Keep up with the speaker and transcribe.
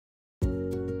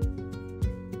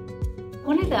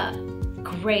One of the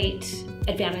great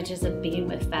advantages of being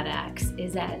with FedEx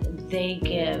is that they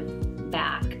give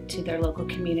back to their local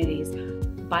communities.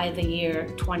 By the year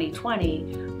 2020,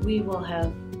 we will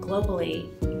have globally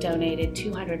donated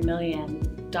 $200 million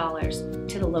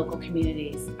to the local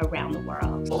communities around the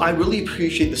world. Well, I really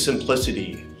appreciate the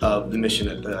simplicity of the mission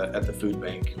at the food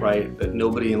bank, right? That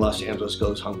nobody in Los Angeles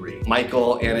goes hungry.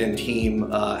 Michael and team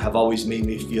have always made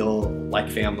me feel like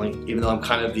family, even though I'm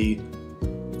kind of the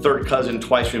third cousin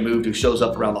twice removed who shows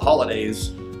up around the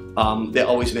holidays. They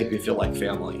always make me feel like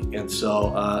family. And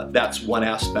so that's one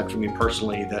aspect for me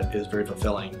personally that is very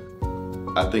fulfilling.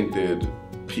 I think that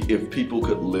if people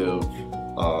could live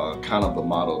kind of the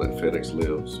model that FedEx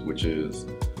lives, which is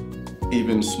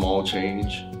even small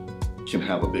change can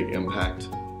have a big impact,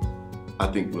 I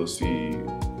think we'll see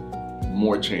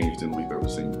more change than we've ever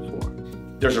seen before.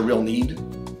 There's a real need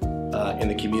in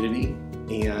the community,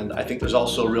 and I think there's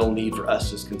also a real need for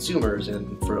us as consumers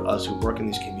and for us who work in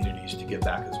these communities to give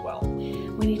back as well.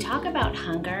 When you talk about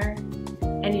hunger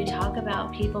and you talk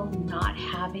about people not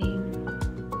having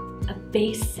a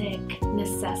basic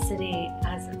necessity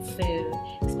as food,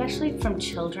 especially from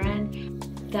children,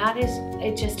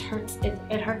 it just hurts,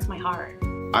 it hurts my heart.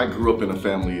 I grew up in a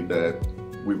family that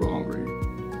we were hungry.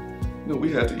 You know,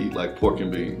 we had to eat like pork and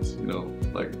beans, you know,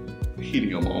 like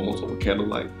heating them almost over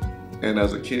candlelight. And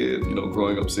as a kid, you know,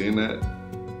 growing up seeing that,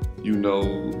 you know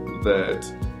that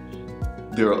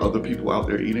there are other people out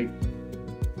there eating,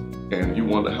 and you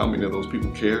wonder how many of those people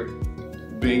care.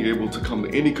 Being able to come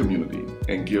to any community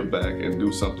and give back and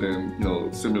do something, you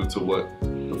know, similar to what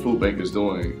the food bank is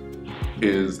doing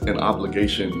is an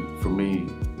obligation for me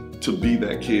to be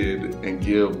that kid and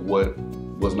give what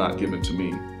was not given to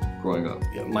me growing up.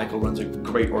 Yeah, Michael runs a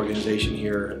great organization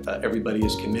here. Everybody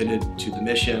is committed to the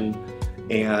mission,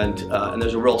 and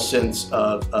there's a real sense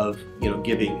of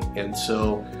giving, and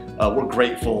so we're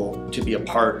grateful to be a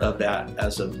part of that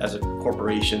as a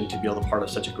corporation, to be able to be part of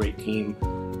such a great team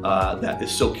that is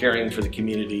so caring for the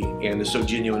community and is so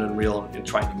genuine and real in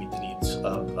trying to meet the needs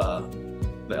of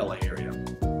the LA area.